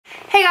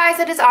guys,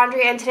 it is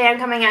Andrea and today I'm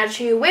coming at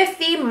you with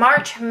the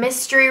March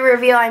mystery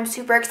reveal. I'm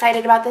super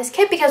excited about this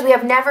kit because we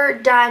have never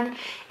done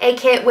a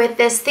kit with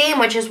this theme,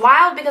 which is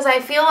wild because I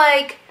feel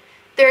like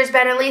there's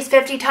been at least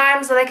 50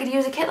 times that I could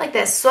use a kit like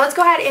this. So let's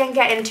go ahead and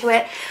get into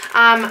it.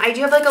 I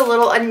do have like a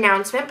little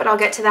announcement, but I'll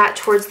get to that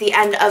towards the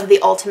end of the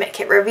ultimate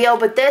kit reveal.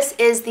 But this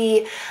is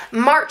the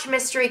March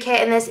mystery kit,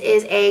 and this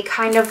is a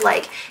kind of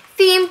like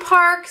theme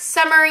park,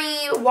 summery,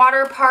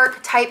 water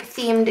park type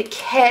themed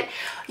kit.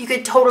 You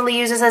could totally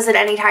use this as an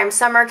anytime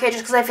summer kit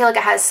just because I feel like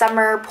it has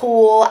summer,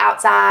 pool,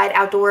 outside,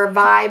 outdoor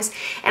vibes.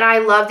 And I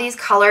love these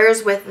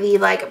colors with the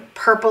like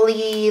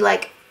purpley,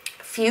 like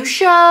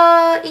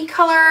fuchsia-y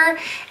color,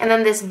 and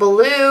then this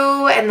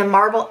blue and the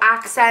marble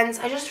accents.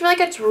 I just feel like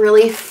it's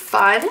really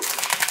fun.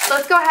 So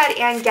let's go ahead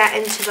and get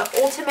into the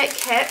ultimate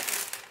kit.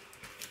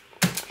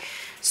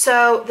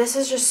 So this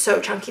is just so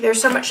chunky. There's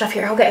so much stuff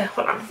here. Okay,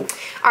 hold on.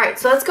 All right,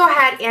 so let's go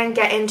ahead and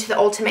get into the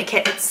ultimate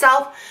kit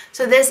itself.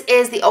 So this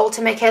is the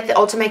ultimate kit. The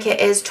ultimate kit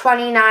is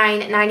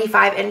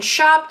 $29.95 in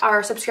shop.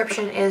 Our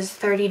subscription is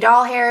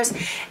 $30 hairs,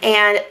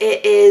 and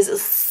it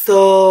is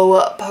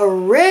so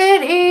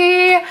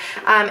pretty.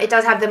 It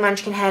does have the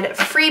Munchkin Head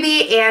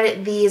freebie,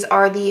 and these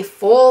are the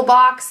full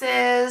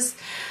boxes.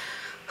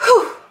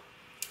 Whew.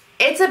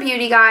 It's a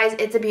beauty, guys.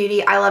 It's a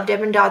beauty. I love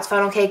Dippin' Dots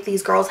funnel cake,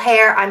 these girls'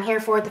 hair. I'm here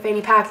for it. The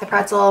fanny pack, the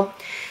pretzel.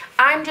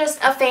 I'm just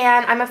a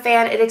fan. I'm a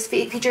fan. It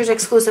features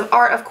exclusive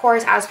art, of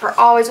course, as per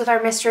always with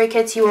our mystery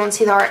kits. You won't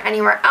see the art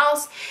anywhere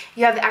else.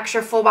 You have the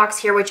extra full box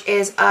here, which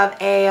is of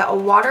a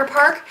water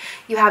park.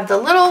 You have the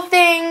little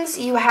things.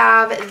 You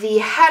have the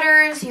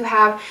headers. You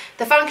have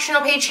the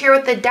functional page here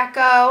with the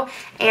deco.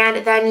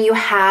 And then you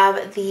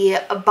have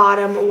the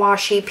bottom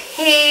washi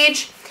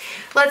page.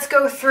 Let's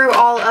go through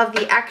all of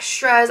the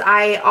extras.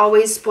 I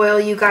always spoil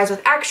you guys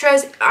with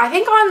extras. I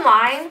think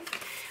online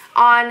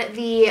on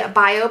the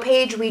bio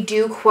page we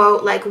do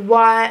quote like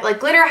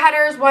glitter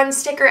headers, one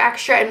sticker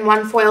extra, and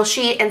one foil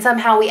sheet, and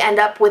somehow we end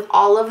up with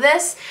all of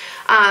this.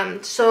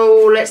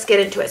 So let's get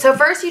into it. So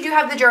first you do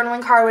have the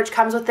journaling card, which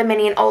comes with the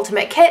mini and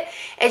ultimate kit.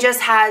 It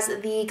just has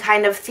the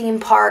kind of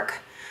theme park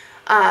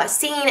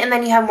scene, and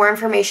then you have more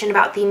information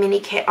about the mini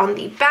kit on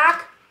the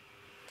back.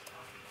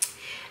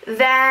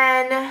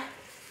 Then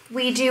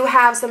we do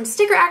have some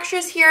sticker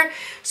extras here.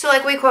 So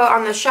like we quote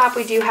on the shop,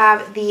 we do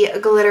have the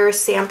glitter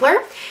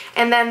sampler.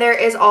 And then there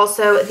is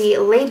also the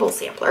label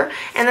sampler.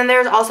 And then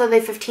there's also the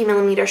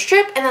 15mm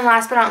strip. And then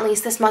last but not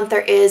least, this month there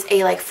is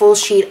a like full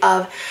sheet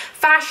of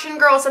Fashion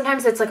Girl.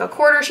 Sometimes it's like a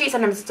quarter sheet,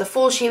 sometimes it's a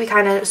full sheet. We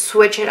kind of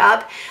switch it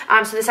up.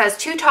 So this has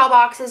 2 tall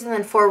boxes and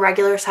then 4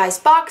 regular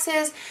sized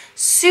boxes.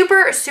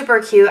 Super,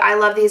 super cute. I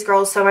love these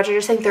girls so much. I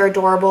just think they're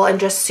adorable and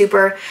just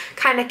super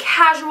kind of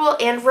casual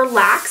and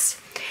relaxed.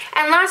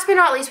 And last but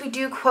not least, we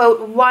do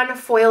quote one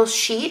foil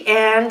sheet,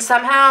 and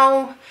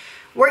somehow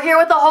we're here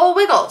with the whole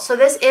wiggle. So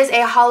this is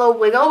a hollow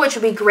wiggle, which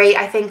would be great,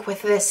 I think,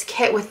 with this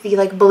kit with the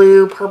like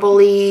blue,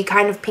 purpley,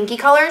 kind of pinky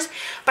colors.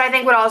 But I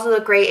think would also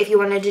look great if you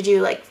wanted to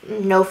do like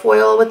no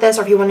foil with this,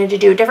 or if you wanted to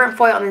do a different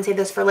foil and then save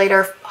this for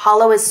later.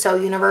 Hollow is so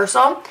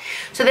universal.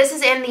 So this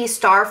is in the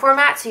star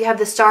format. So you have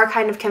the star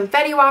kind of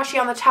confetti washi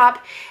on the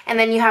top, and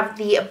then you have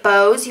the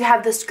bows. You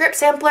have the script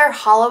sampler.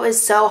 Hollow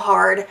is so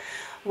hard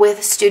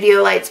with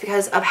studio lights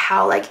because of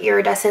how like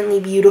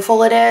iridescently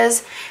beautiful it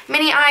is.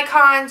 Mini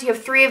icons. You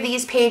have 3 of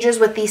these pages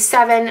with the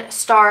 7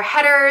 star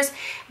headers,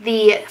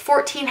 the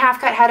 14 half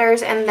cut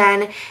headers, and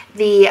then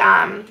the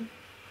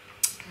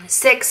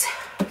 6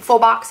 full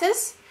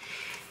boxes.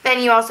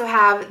 Then you also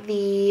have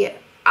the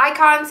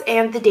icons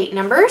and the date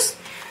numbers,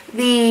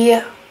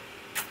 the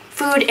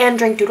food and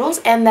drink doodles,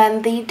 and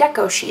then the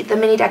deco sheet, the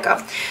mini deco.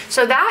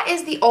 So that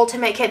is the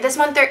ultimate kit. This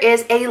month there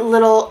is a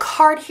little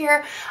card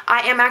here.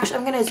 I'm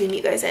going to zoom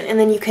you guys in, and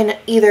then you can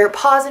either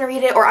pause and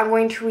read it, or I'm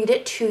going to read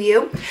it to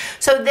you.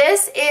 So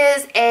this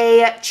is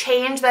a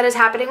change that is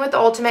happening with the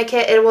ultimate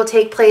kit. It will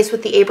take place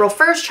with the April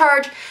 1st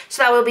charge.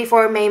 So that will be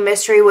for May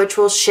Mystery, which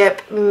will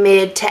ship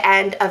mid to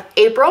end of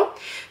April.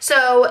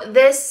 So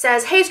this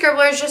says, hey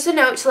Scribblers, just a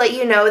note to let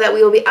you know that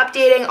we will be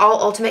updating all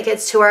ultimate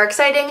kits to our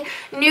exciting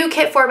new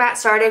kit format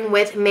starting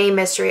with May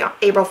Mystery on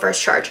April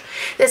 1st charge.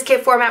 This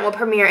kit format will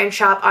premiere in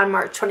shop on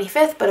March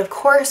 25th, but of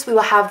course we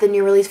will have the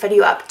new release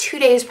video up 2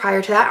 days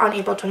prior to that on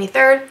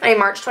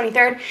March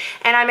 23rd,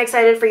 and I'm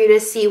excited for you to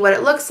see what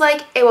it looks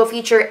like. It will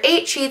feature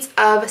 8 sheets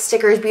of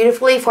stickers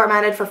beautifully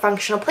formatted for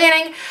functional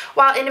planning,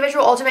 while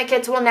individual ultimate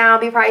kits will now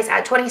be priced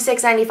at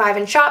 $26.95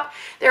 in shop.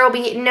 There will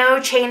be no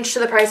change to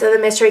the price of the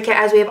mystery kit,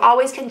 as we have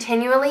always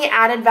continually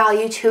added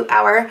value to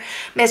our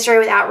mystery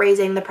without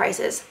raising the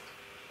prices.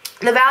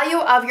 The value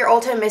of your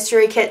ultimate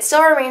mystery kit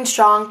still remains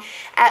strong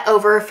at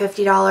over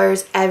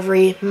 $50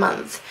 every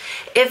month.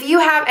 If you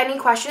have any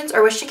questions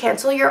or wish to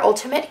cancel your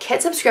ultimate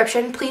kit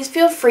subscription, please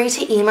feel free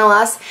to email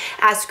us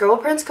at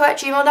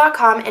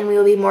scribbleprintsco@gmail.com, and we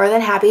will be more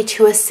than happy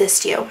to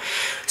assist you.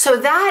 So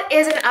that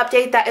is an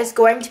update that is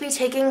going to be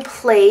taking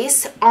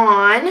place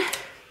on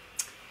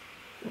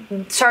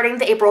starting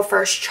the April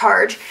 1st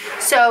charge.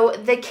 So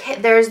the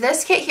kit, there's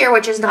this kit here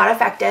which is not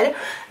affected.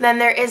 Then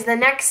there is the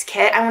next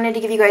kit. I wanted to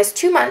give you guys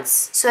 2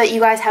 months so that you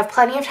guys have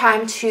plenty of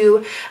time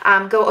to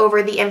go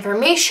over the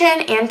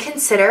information and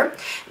consider.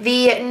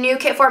 The new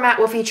kit format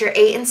will feature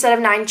 8 instead of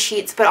 9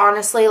 sheets, but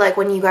honestly, like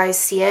when you guys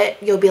see it,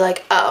 you'll be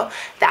like, oh,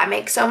 that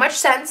makes so much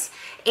sense.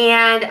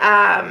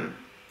 And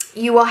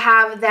you will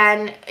have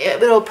then,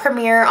 it'll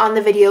premiere on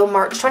the video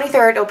March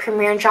 23rd, it'll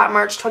premiere and shop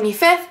March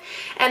 25th,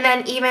 and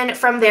then even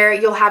from there,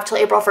 you'll have till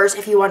April 1st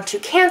if you want to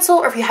cancel,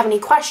 or if you have any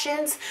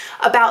questions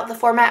about the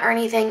format or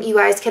anything, you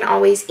guys can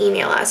always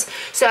email us.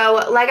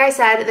 So like I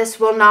said, this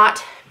will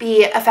not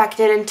be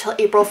affected until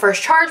April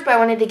 1st charge, but I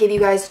wanted to give you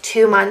guys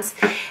 2 months.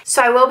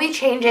 So I will be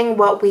changing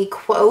what we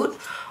quote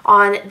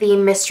on the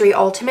Mystery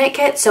Ultimate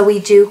Kit. So we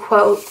do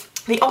quote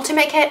the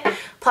Ultimate Kit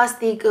plus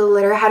the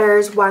glitter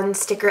headers, 1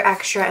 sticker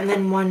extra, and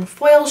then 1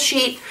 foil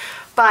sheet,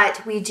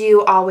 but we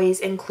do always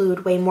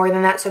include way more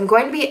than that. So I'm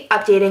going to be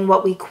updating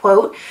what we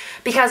quote,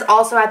 because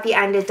also at the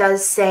end it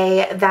does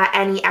say that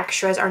any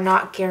extras are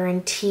not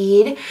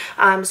guaranteed.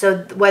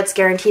 So what's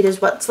guaranteed is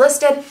what's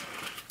listed.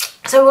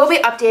 So we'll be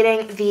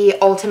updating the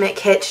Ultimate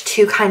Kit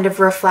to kind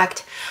of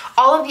reflect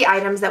all of the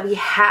items that we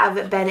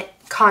have been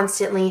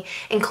constantly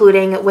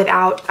including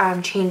without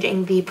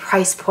changing the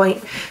price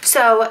point.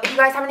 So if you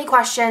guys have any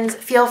questions,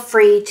 feel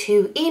free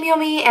to email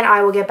me and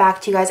I will get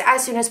back to you guys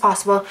as soon as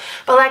possible.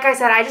 But like I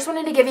said, I just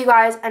wanted to give you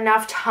guys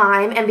enough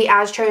time and be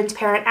as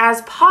transparent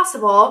as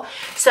possible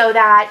so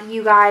that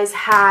you guys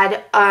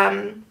had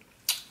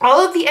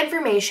all of the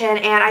information,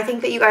 and I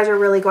think that you guys are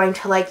really going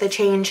to like the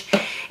change,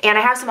 and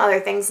I have some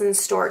other things in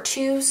store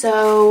too,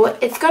 so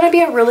it's going to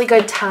be a really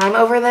good time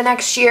over the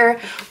next year,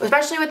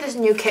 especially with this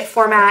new kit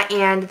format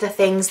and the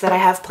things that I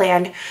have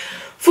planned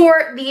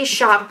for the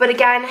shop. But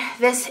again,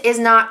 this is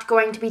not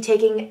going to be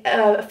taking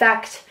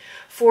effect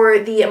for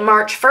the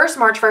March 1st.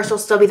 March 1st will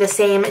still be the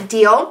same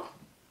deal.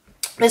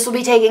 This will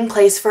be taking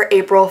place for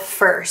April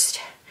 1st.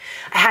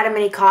 I had a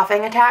mini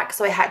coughing attack,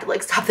 so I had to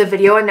like stop the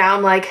video, and now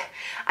I'm like,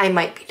 I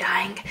might be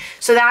dying.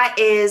 So that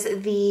is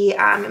the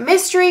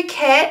mystery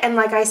kit, and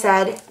like I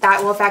said,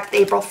 that will affect the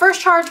April 1st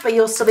charge, but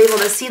you'll still be able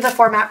to see the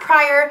format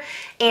prior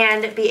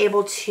and be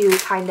able to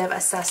kind of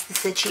assess the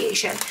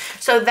situation.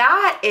 So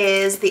that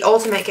is the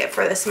Ultimate Kit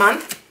for this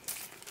month.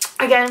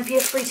 Again,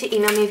 feel free to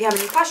email me if you have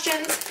any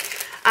questions.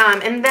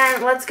 And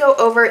then let's go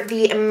over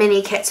the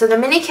mini kit. So the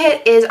mini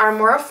kit is our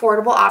more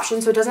affordable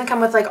option, so it doesn't come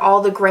with like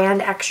all the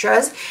grand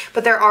extras,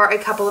 but there are a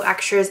couple of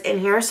extras in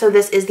here. So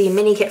this is the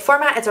mini kit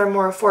format. It's our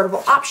more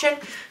affordable option.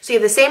 So you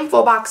have the same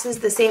full boxes,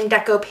 the same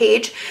deco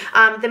page.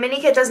 The mini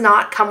kit does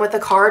not come with a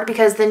card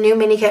because the new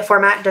mini kit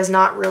format does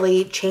not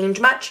really change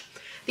much.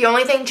 The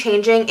only thing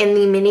changing in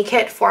the mini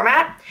kit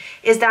format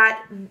is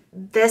that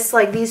this,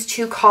 like these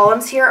 2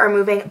 columns here are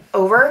moving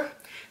over.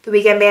 The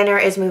weekend banner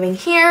is moving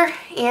here,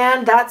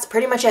 and that's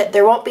pretty much it.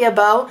 There won't be a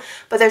bow,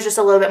 but there's just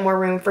a little bit more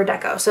room for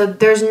deco. So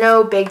there's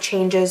no big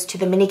changes to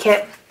the mini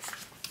kit.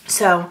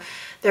 So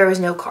there was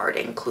no card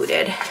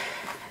included.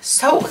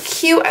 So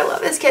cute. I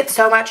love this kit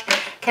so much.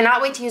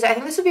 Cannot wait to use it. I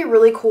think this would be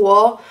really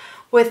cool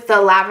with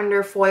the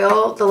lavender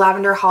foil, the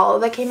lavender hollow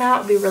that came out.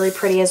 It would be really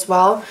pretty as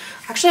well.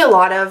 Actually, a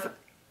lot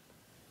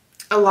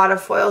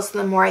of foils,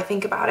 the more I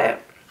think about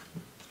it.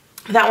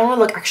 That one would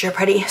look extra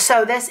pretty.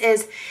 So this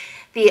is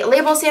the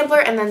label sampler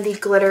and then the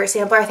glitter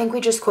sampler. I think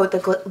we just quote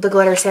the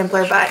glitter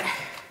sampler, but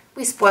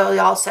we spoil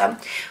y'all, so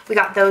we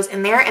got those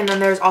in there. And then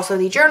there's also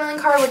the journaling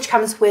card, which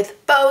comes with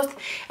both.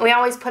 And we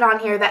always put on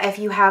here that if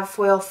you have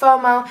foil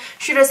FOMO,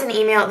 shoot us an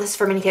email. This is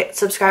for mini kit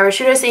subscribers.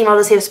 Shoot us an email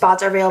to see if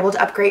spots are available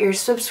to upgrade your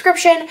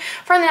subscription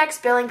for the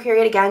next billing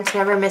period, again, to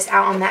never miss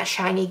out on that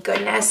shiny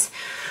goodness.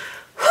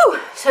 Whew.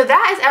 So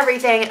that is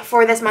everything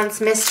for this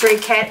month's mystery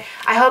kit.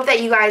 I hope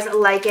that you guys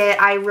like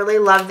it. I really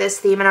love this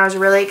theme, and I was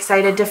really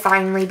excited to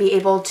finally be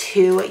able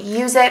to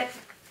use it.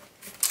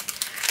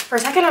 For a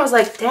second I was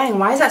like, dang,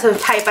 why is that so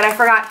tight? But I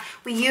forgot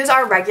we use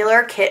our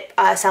regular kit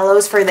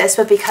cellos for this,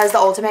 but because the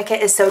Ultimate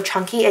Kit is so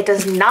chunky, it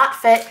does not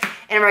fit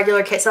in a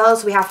regular kit cello,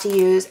 so we have to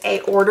use a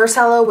order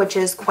cello, which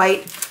is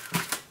quite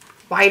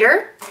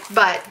wider.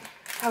 But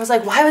I was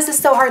like, why was this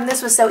so hard and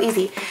this was so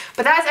easy?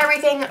 But that's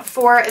everything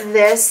for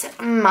this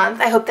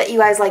month. I hope that you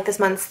guys like this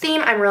month's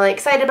theme. I'm really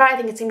excited about it. I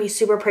think it's going to be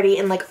super pretty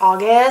in like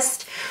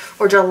August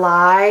or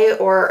July,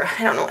 or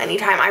I don't know,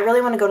 anytime. I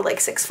really want to go to like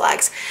Six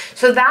Flags.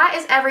 So that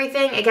is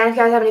everything. Again, if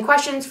you guys have any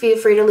questions, feel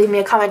free to leave me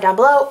a comment down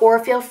below, or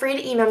feel free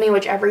to email me,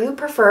 whichever you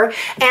prefer.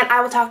 And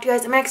I will talk to you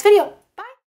guys in my next video.